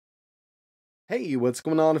Hey, what's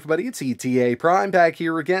going on everybody? It's ETAPRIME back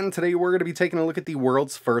here again. Today we're going to be taking a look at the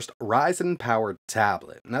world's first Ryzen-powered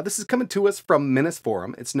tablet. Now this is coming to us from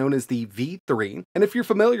Minisforum. It's known as the V3. And if you're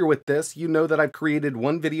familiar with this, you know that I've created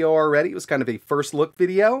one video already. It was kind of a first look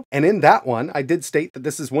video. And in that one, I did state that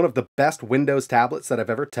this is one of the best Windows tablets that I've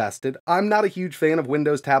ever tested. I'm not a huge fan of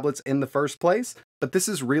Windows tablets in the first place, but this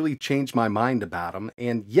has really changed my mind about them.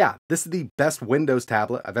 And yeah, this is the best Windows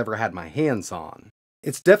tablet I've ever had my hands on.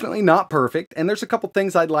 It's definitely not perfect, and there's a couple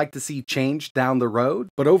things I'd like to see changed down the road,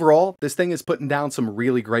 but overall, this thing is putting down some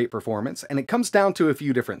really great performance, and it comes down to a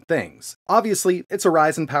few different things. Obviously, it's a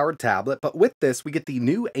Ryzen-powered tablet, but with this, we get the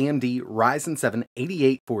new AMD Ryzen 7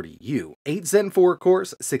 8840U, 8 Zen 4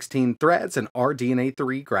 cores, 16 threads, and RDNA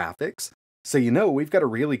 3 graphics. So you know we've got a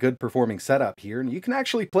really good performing setup here, and you can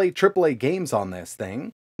actually play AAA games on this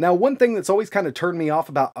thing. Now, one thing that's always kind of turned me off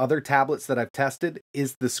about other tablets that I've tested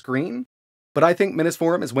is the screen. But I think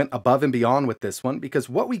Minisforum has went above and beyond with this one because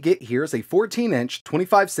what we get here is a 14-inch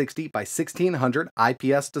 2560 by 1600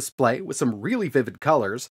 IPS display with some really vivid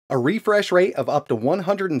colors, a refresh rate of up to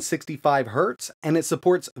 165 Hz, and it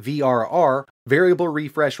supports VRR, variable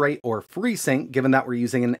refresh rate, or Freesync, given that we're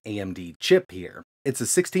using an AMD chip here. It's a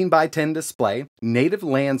 16 by 10 display, native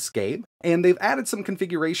landscape, and they've added some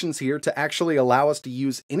configurations here to actually allow us to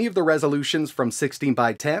use any of the resolutions from 16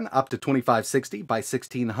 by 10 up to 2560 by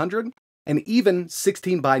 1600. And even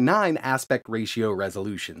 16 by 9 aspect ratio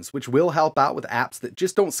resolutions, which will help out with apps that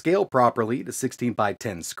just don't scale properly to 16 by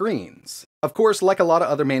 10 screens. Of course, like a lot of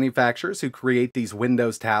other manufacturers who create these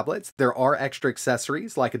Windows tablets, there are extra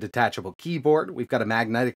accessories like a detachable keyboard, we've got a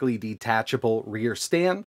magnetically detachable rear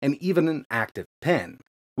stand, and even an active pen.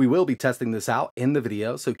 We will be testing this out in the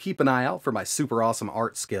video, so keep an eye out for my super awesome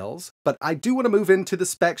art skills. But I do want to move into the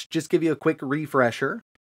specs, just give you a quick refresher.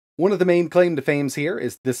 One of the main claim to fame here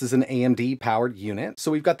is this is an AMD powered unit,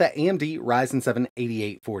 so we've got that AMD Ryzen 7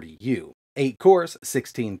 8840U. 8 cores,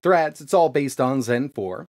 16 threads, it's all based on Zen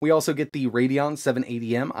 4. We also get the Radeon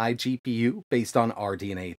 780M iGPU based on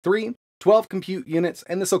RDNA 3, 12 compute units,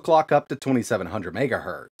 and this will clock up to 2700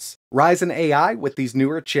 MHz. Ryzen AI with these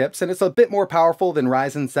newer chips, and it's a bit more powerful than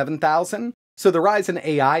Ryzen 7000. So the Ryzen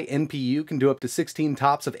AI NPU can do up to 16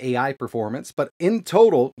 TOPS of AI performance, but in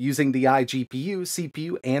total, using the iGPU,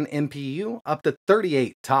 CPU, and NPU, up to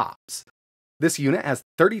 38 TOPS. This unit has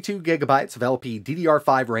 32 GB of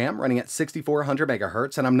LPDDR5 RAM running at 6400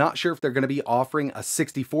 MHz, and I'm not sure if they're going to be offering a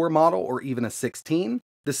 64 model or even a 16.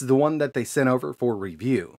 This is the one that they sent over for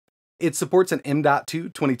review. It supports an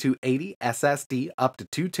M.2 2280 SSD up to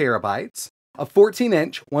 2 TB. A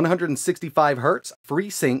 14-inch, 165 Hz,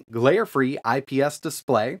 FreeSync, glare-free IPS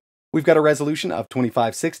display. We've got a resolution of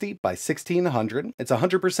 2560 by 1600. It's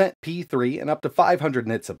 100% P3 and up to 500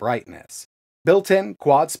 nits of brightness. Built-in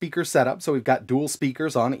quad speaker setup, so we've got dual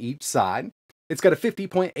speakers on each side. It's got a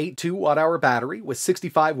 50.82 watt-hour battery with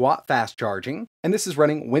 65 watt fast charging, and this is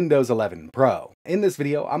running Windows 11 Pro. In this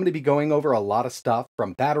video, I'm going to be going over a lot of stuff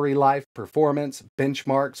from battery life, performance,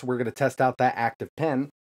 benchmarks. We're going to test out that active pen.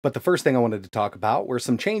 But the first thing I wanted to talk about were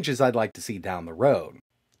some changes I'd like to see down the road.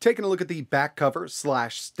 Taking a look at the back cover /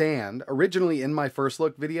 stand, originally in my first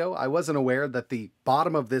look video, I wasn't aware that the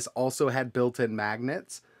bottom of this also had built-in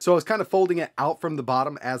magnets. So I was kind of folding it out from the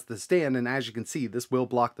bottom as the stand, and as you can see, this will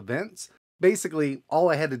block the vents. Basically, all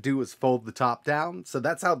I had to do was fold the top down, so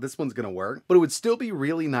that's how this one's going to work. But it would still be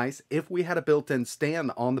really nice if we had a built-in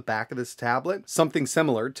stand on the back of this tablet. Something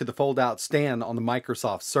similar to the fold-out stand on the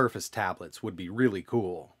Microsoft Surface tablets would be really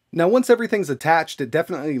cool. Now, once everything's attached, it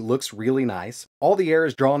definitely looks really nice. All the air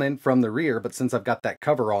is drawn in from the rear, but since I've got that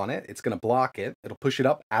cover on it, it's going to block it. It'll push it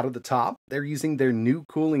up out of the top. They're using their new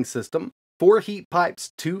cooling system, 4 heat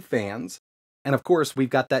pipes, 2 fans. And of course, we've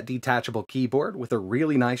got that detachable keyboard with a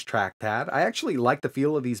really nice trackpad. I actually like the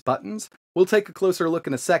feel of these buttons. We'll take a closer look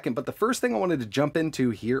in a second, but the first thing I wanted to jump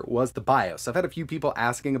into here was the BIOS. I've had a few people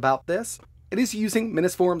asking about this. It is using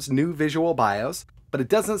Minisforum's new visual BIOS, but it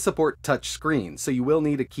doesn't support touch screens, so you will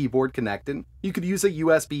need a keyboard connected. You could use a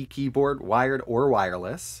USB keyboard, wired or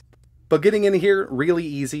wireless. But getting in here, really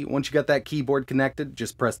easy. Once you got that keyboard connected,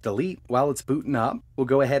 just press delete while it's booting up. We'll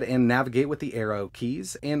go ahead and navigate with the arrow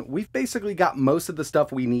keys, and we've basically got most of the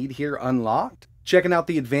stuff we need here unlocked. Checking out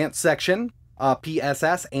the advanced section,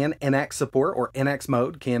 PSS and NX support or NX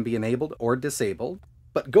mode can be enabled or disabled.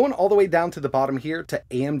 But going all the way down to the bottom here to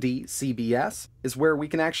AMD CBS is where we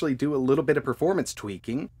can actually do a little bit of performance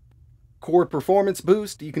tweaking. Core performance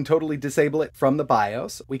boost, you can totally disable it from the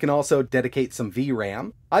BIOS. We can also dedicate some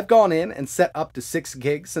VRAM. I've gone in and set up to 6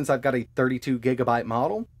 gigs since I've got a 32 gigabyte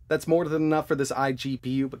model. That's more than enough for this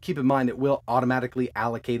iGPU, but keep in mind it will automatically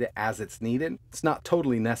allocate it as it's needed. It's not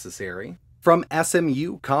totally necessary. From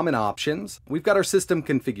SMU Common Options, we've got our system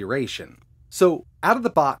configuration. So out of the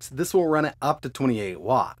box, this will run it up to 28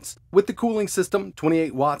 watts. With the cooling system,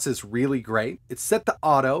 28 watts is really great. It's set to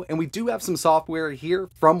auto, and we do have some software here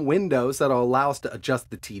from Windows that'll allow us to adjust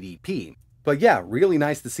the TDP. But yeah, really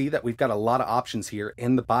nice to see that we've got a lot of options here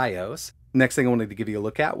in the BIOS. Next thing I wanted to give you a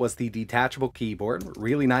look at was the detachable keyboard.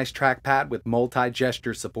 Really nice trackpad with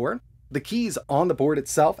multi-gesture support. The keys on the board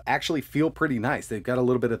itself actually feel pretty nice. They've got a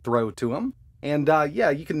little bit of throw to them. And yeah,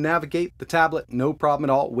 you can navigate the tablet no problem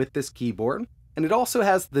at all with this keyboard. And it also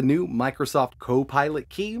has the new Microsoft Copilot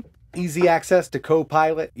key. Easy access to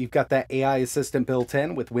Copilot. You've got that AI assistant built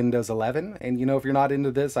in with Windows 11. And you know, if you're not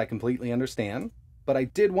into this, I completely understand. But I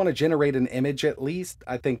did want to generate an image at least.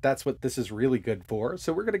 I think that's what this is really good for.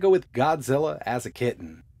 So we're going to go with Godzilla as a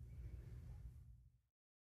kitten.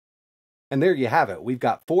 And there you have it. We've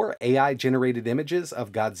got 4 AI-generated images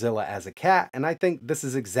of Godzilla as a cat, and I think this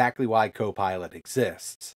is exactly why Copilot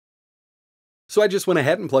exists. So I just went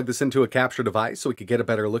ahead and plugged this into a capture device so we could get a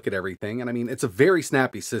better look at everything, and I mean, it's a very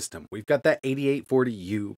snappy system. We've got that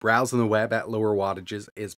 8840U, browsing the web at lower wattages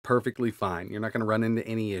is perfectly fine. You're not going to run into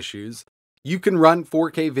any issues. You can run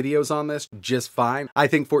 4K videos on this just fine. I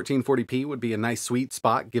think 1440p would be a nice sweet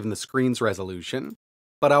spot given the screen's resolution.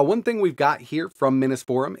 But one thing we've got here from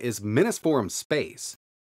Minisforum is Minisforum Space.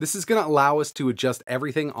 This is going to allow us to adjust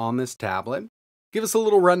everything on this tablet. Give us a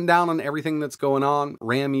little rundown on everything that's going on,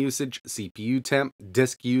 RAM usage, CPU temp,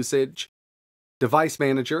 disk usage, device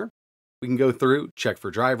manager. We can go through, check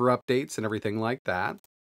for driver updates and everything like that.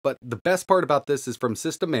 But the best part about this is from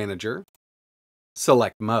System Manager,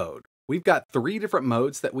 select mode. We've got 3 different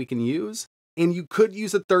modes that we can use. And you could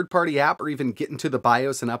use a third-party app or even get into the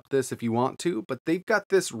BIOS and up this if you want to, but they've got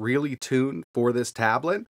this really tuned for this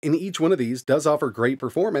tablet. And each one of these does offer great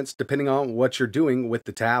performance depending on what you're doing with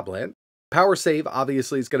the tablet. Power save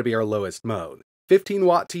obviously is going to be our lowest mode. 15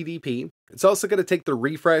 watt TDP. It's also going to take the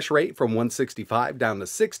refresh rate from 165 down to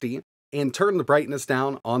 60 and turn the brightness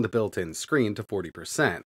down on the built-in screen to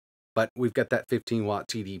 40%. But we've got that 15 watt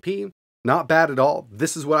TDP. Not bad at all.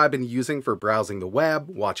 This is what I've been using for browsing the web,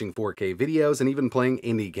 watching 4K videos, and even playing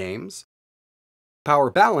indie games.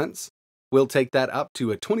 Power balance, we'll take that up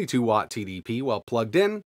to a 22 watt TDP while plugged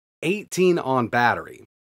in, 18 on battery,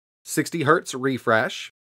 60 Hz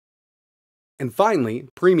refresh. And finally,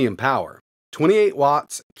 premium power, 28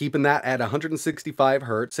 watts, keeping that at 165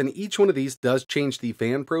 Hz, and each one of these does change the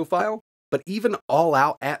fan profile, but even all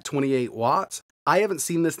out at 28 watts, I haven't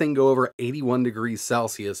seen this thing go over 81 degrees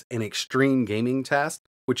Celsius in extreme gaming test,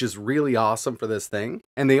 which is really awesome for this thing.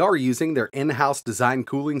 And they are using their in-house design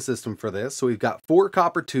cooling system for this. So we've got 4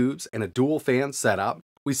 copper tubes and a dual fan setup.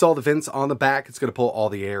 We saw the vents on the back. It's going to pull all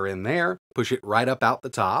the air in there, push it right up out the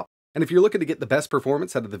top. And if you're looking to get the best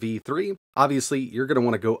performance out of the V3, obviously you're going to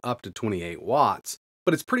want to go up to 28 watts.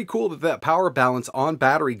 But it's pretty cool that that power balance on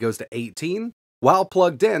battery goes to 18 while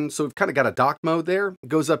plugged in. So we've kind of got a dock mode there. It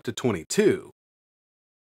goes up to 22.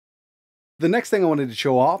 The next thing I wanted to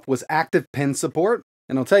show off was active pen support.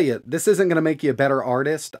 And I'll tell you, this isn't going to make you a better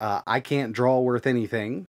artist. I can't draw worth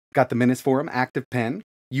anything. Got the Minisforum active pen,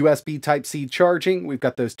 USB Type-C charging. We've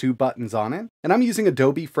got those 2 buttons on it. And I'm using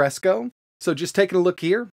Adobe Fresco. So just taking a look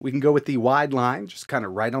here, we can go with the wide line, just kind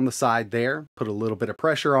of right on the side there, put a little bit of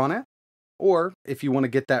pressure on it. Or if you want to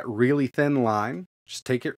get that really thin line, just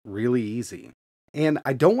take it really easy. And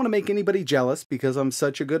I don't want to make anybody jealous because I'm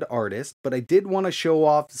such a good artist, but I did want to show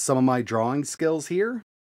off some of my drawing skills here.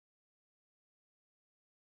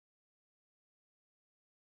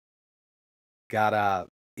 Got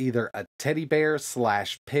either a teddy bear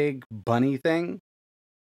 / pig bunny thing.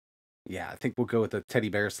 Yeah, I think we'll go with a teddy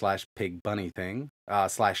bear / pig bunny thing,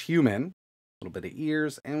 / human. A little bit of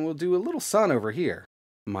ears, and we'll do a little sun over here.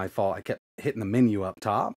 My fault, I kept hitting the menu up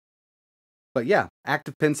top. But yeah,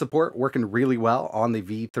 active pen support working really well on the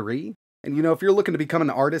V3. And you know, if you're looking to become an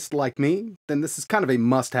artist like me, then this is kind of a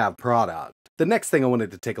must-have product. The next thing I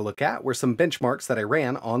wanted to take a look at were some benchmarks that I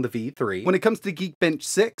ran on the V3. When it comes to Geekbench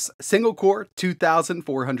 6, single core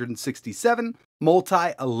 2,467,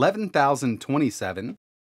 multi 11,027.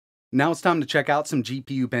 Now it's time to check out some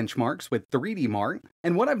GPU benchmarks with 3D Mark.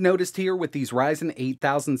 And what I've noticed here with these Ryzen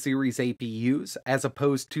 8000 series APUs, as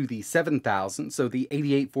opposed to the 7000, so the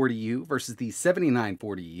 8840U versus the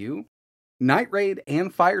 7940U, Night Raid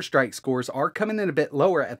and Firestrike scores are coming in a bit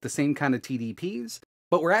lower at the same kind of TDPs,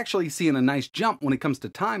 but we're actually seeing a nice jump when it comes to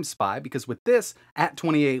Time Spy, because with this, at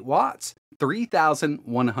 28 watts,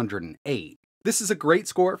 3,108. This is a great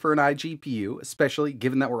score for an iGPU, especially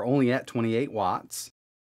given that we're only at 28 watts.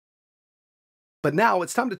 But now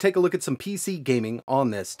it's time to take a look at some PC gaming on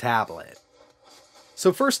this tablet.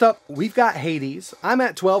 So first up, we've got Hades. I'm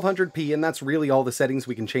at 1200p, and that's really all the settings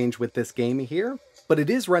we can change with this game here, but it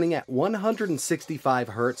is running at 165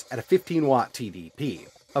 Hz at a 15 watt TDP.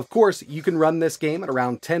 Of course, you can run this game at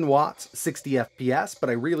around 10 watts, 60 FPS, but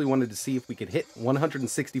I really wanted to see if we could hit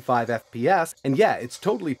 165 FPS, and yeah, it's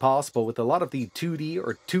totally possible with a lot of the 2D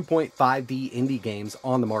or 2.5D indie games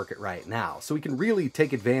on the market right now, so we can really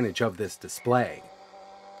take advantage of this display.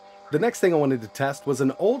 The next thing I wanted to test was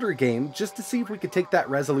an older game just to see if we could take that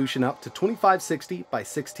resolution up to 2560 by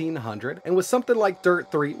 1600, and with something like Dirt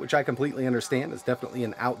 3, which I completely understand is definitely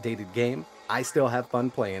an outdated game, I still have fun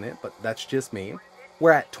playing it, but that's just me.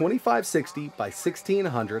 We're at 2560 by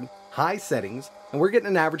 1600, high settings, and we're getting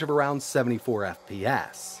an average of around 74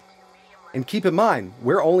 FPS. And keep in mind,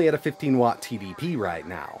 we're only at a 15 watt TDP right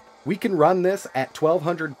now. We can run this at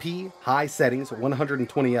 1200p, high settings,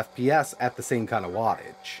 120 FPS at the same kind of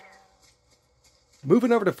wattage.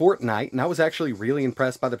 Moving over to Fortnite, and I was actually really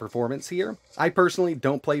impressed by the performance here. I personally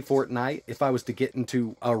don't play Fortnite. If I was to get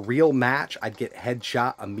into a real match, I'd get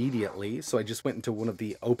headshot immediately, so I just went into one of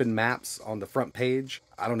the open maps on the front page.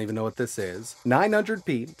 I don't even know what this is.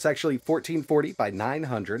 900p, it's actually 1440 by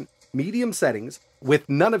 900, medium settings, with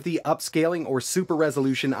none of the upscaling or super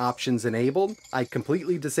resolution options enabled. I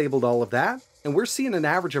completely disabled all of that, and we're seeing an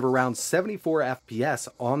average of around 74 FPS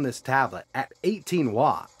on this tablet at 18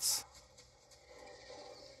 watts.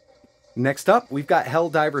 Next up, we've got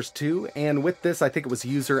Helldivers 2, and with this I think it was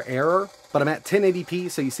user error, but I'm at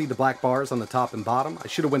 1080p, so you see the black bars on the top and bottom. I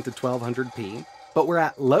should have went to 1200p, but we're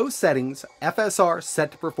at low settings, FSR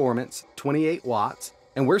set to performance, 28 watts,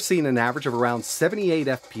 and we're seeing an average of around 78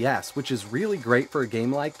 FPS, which is really great for a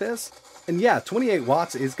game like this. And yeah, 28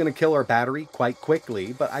 watts is going to kill our battery quite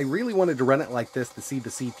quickly, but I really wanted to run it like this to see the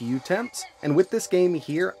CPU temps, and with this game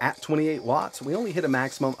here at 28 watts, we only hit a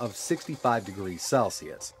maximum of 65 degrees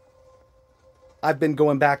Celsius. I've been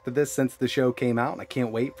going back to this since the show came out, and I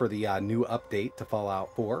can't wait for the new update to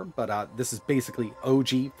Fallout 4, but this is basically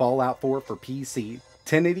OG Fallout 4 for PC,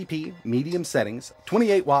 1080p, medium settings,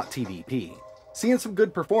 28 watt TDP. Seeing some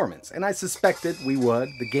good performance, and I suspected we would.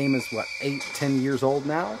 The game is, what, 8-10 years old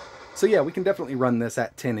now? So yeah, we can definitely run this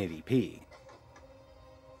at 1080p.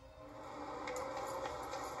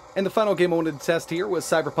 And the final game I wanted to test here was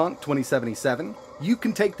Cyberpunk 2077. You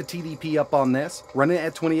can take the TDP up on this, run it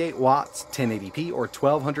at 28 watts, 1080p, or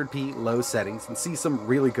 1200p low settings, and see some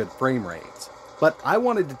really good frame rates. But I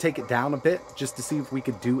wanted to take it down a bit just to see if we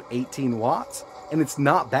could do 18 watts, and it's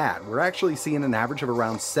not bad. We're actually seeing an average of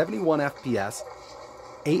around 71 FPS,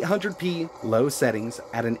 800p low settings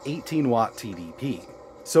at an 18 watt TDP.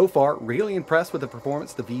 So far, really impressed with the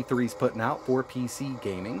performance the V3's putting out for PC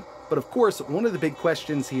gaming. But of course, one of the big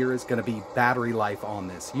questions here is going to be battery life on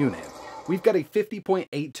this unit. We've got a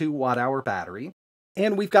 50.82 watt-hour battery,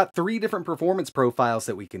 and we've got 3 different performance profiles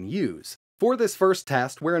that we can use. For this first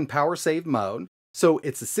test, we're in power save mode, so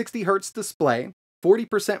it's a 60 Hz display,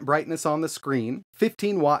 40% brightness on the screen,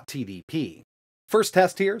 15 watt TDP. First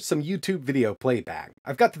test here, some YouTube video playback.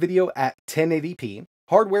 I've got the video at 1080p,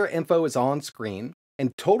 hardware info is on screen,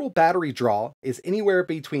 and total battery draw is anywhere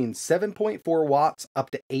between 7.4 watts up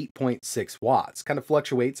to 8.6 watts. Kind of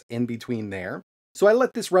fluctuates in between there. So I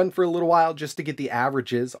let this run for a little while just to get the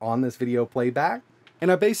averages on this video playback.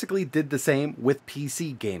 And I basically did the same with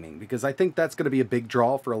PC gaming because I think that's going to be a big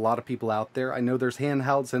draw for a lot of people out there. I know there's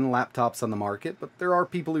handhelds and laptops on the market, but there are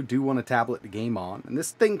people who do want a tablet to game on, and this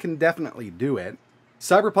thing can definitely do it.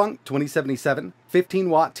 Cyberpunk 2077, 15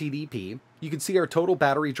 watt TDP. You can see our total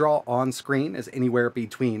battery draw on screen is anywhere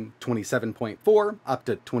between 27.4 up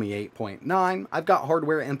to 28.9. I've got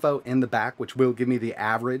hardware info in the back, which will give me the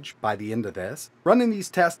average by the end of this. Running these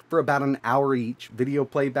tests for about an hour each, video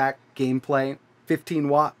playback, gameplay, 15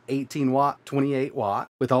 watt, 18 watt, 28 watt.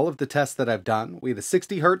 With all of the tests that I've done, we had a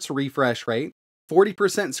 60 Hz refresh rate,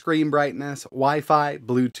 40% screen brightness, Wi-Fi,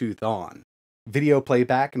 Bluetooth on. Video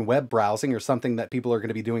playback and web browsing are something that people are going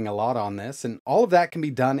to be doing a lot on this, and all of that can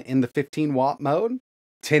be done in the 15 watt mode.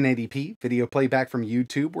 1080p video playback from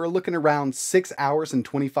YouTube, we're looking around 6 hours and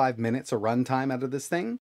 25 minutes of runtime out of this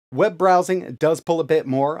thing. Web browsing does pull a bit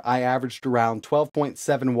more. I averaged around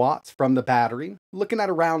 12.7 watts from the battery, looking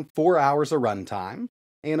at around 4 hours of runtime.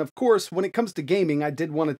 And of course, when it comes to gaming, I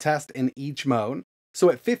did want to test in each mode.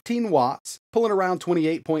 So at 15 watts, pulling around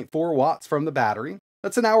 28.4 watts from the battery.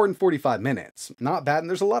 That's an hour and 45 minutes. Not bad, and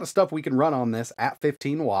there's a lot of stuff we can run on this at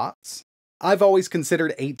 15 watts. I've always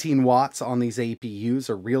considered 18 watts on these APUs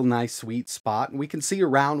a real nice sweet spot, and we can see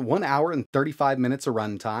around 1 hour and 35 minutes of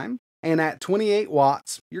runtime. And at 28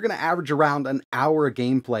 watts, you're going to average around an hour of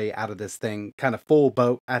gameplay out of this thing, kind of full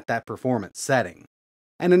boat at that performance setting.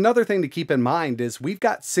 And another thing to keep in mind is we've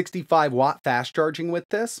got 65-watt fast charging with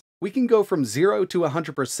this. We can go from 0 to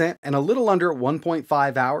 100% in a little under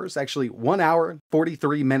 1.5 hours. Actually, 1 hour,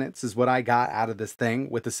 43 minutes is what I got out of this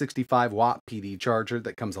thing with the 65-watt PD charger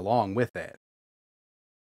that comes along with it.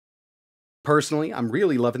 Personally, I'm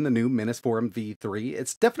really loving the new Minisforum V3.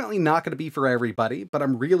 It's definitely not going to be for everybody, but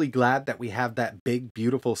I'm really glad that we have that big,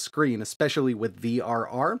 beautiful screen, especially with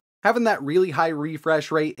VRR. Having that really high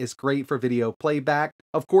refresh rate is great for video playback.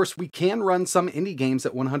 Of course, we can run some indie games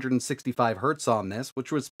at 165 Hz on this,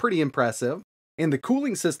 which was pretty impressive. And the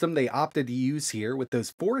cooling system they opted to use here with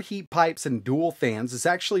those 4 heat pipes and dual fans is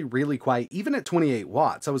actually really quiet, even at 28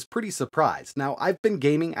 watts. I was pretty surprised. Now, I've been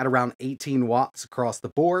gaming at around 18 watts across the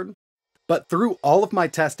board, but through all of my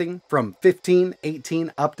testing from 15,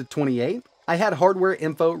 18 up to 28, I had hardware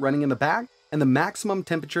info running in the back, and the maximum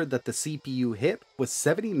temperature that the CPU hit was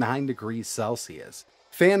 79 degrees Celsius.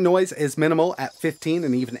 Fan noise is minimal at 15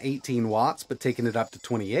 and even 18 watts, but taking it up to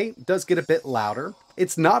 28 does get a bit louder.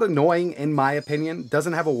 It's not annoying in my opinion,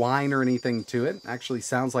 doesn't have a whine or anything to it, actually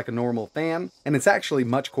sounds like a normal fan, and it's actually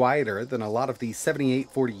much quieter than a lot of the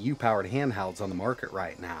 7840U powered handhelds on the market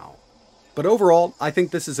right now. But overall, I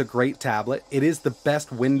think this is a great tablet. It is the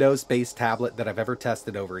best Windows-based tablet that I've ever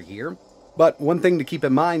tested over here. But one thing to keep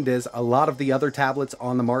in mind is a lot of the other tablets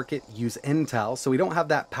on the market use Intel, so we don't have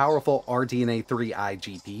that powerful RDNA 3i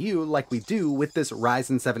GPU like we do with this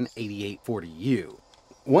Ryzen 7 8840U.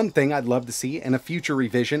 One thing I'd love to see in a future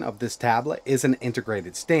revision of this tablet is an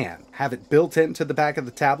integrated stand. Have it built into the back of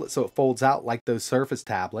the tablet so it folds out like those Surface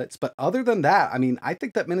tablets. But other than that, I mean, I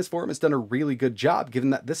think that Minisforum has done a really good job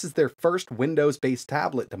given that this is their first Windows-based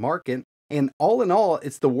tablet to market. And all in all,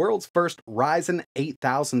 it's the world's first Ryzen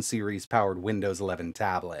 8000 series powered Windows 11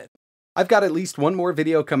 tablet. I've got at least one more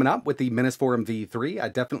video coming up with the Minisforum V3. I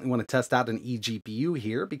definitely want to test out an eGPU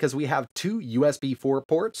here because we have 2 USB 4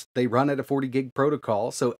 ports. They run at a 40 gig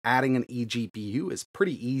protocol, so adding an eGPU is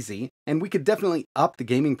pretty easy. And we could definitely up the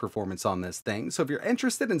gaming performance on this thing. So if you're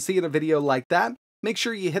interested in seeing a video like that, make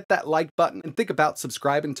sure you hit that like button and think about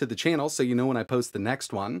subscribing to the channel so you know when I post the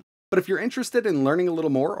next one. But if you're interested in learning a little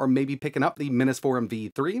more or maybe picking up the Minisforum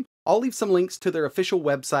V3, I'll leave some links to their official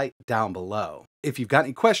website down below. If you've got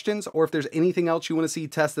any questions or if there's anything else you want to see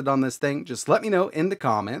tested on this thing, just let me know in the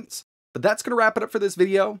comments. But that's going to wrap it up for this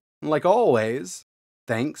video. And like always,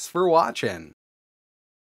 thanks for watching.